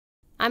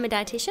I'm a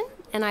dietitian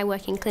and I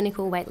work in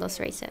clinical weight loss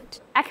research.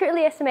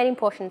 Accurately estimating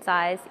portion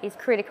size is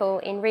critical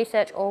in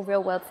research or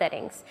real-world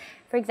settings.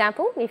 For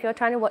example, if you're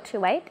trying to watch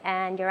your weight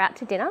and you're out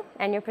to dinner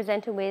and you're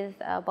presented with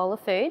a bowl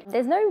of food,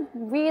 there's no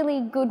really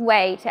good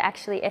way to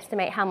actually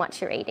estimate how much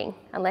you're eating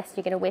unless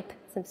you're going to whip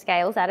some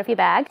scales out of your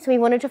bag. So we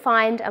wanted to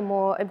find a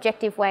more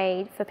objective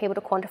way for people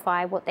to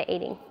quantify what they're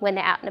eating when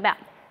they're out and about.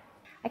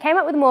 I came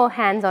up with a more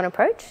hands-on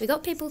approach. We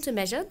got people to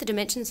measure the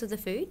dimensions of the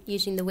food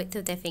using the width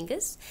of their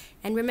fingers,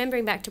 and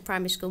remembering back to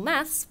primary school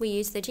maths, we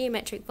used the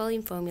geometric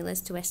volume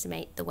formulas to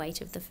estimate the weight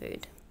of the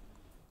food.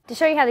 To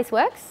show you how this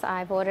works,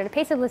 I've ordered a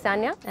piece of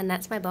lasagna, And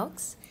that's my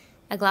box,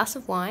 a glass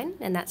of wine,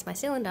 and that's my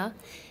cylinder,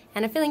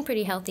 and I'm feeling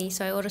pretty healthy,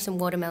 so I order some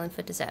watermelon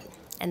for dessert,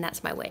 and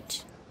that's my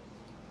wedge.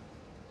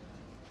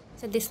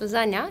 So this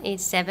lasagna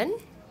is 7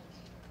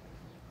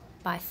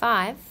 by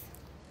 5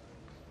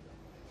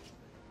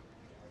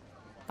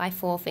 by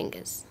 4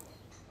 fingers.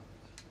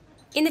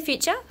 In the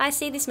future, I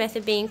see this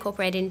method being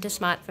incorporated into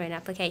smartphone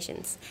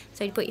applications.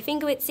 So you put your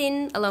finger widths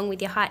in along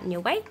with your height and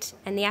your weight,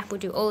 and the app will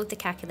do all of the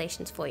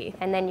calculations for you.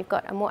 and then you've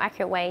got a more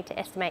accurate way to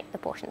estimate the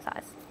portion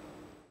size.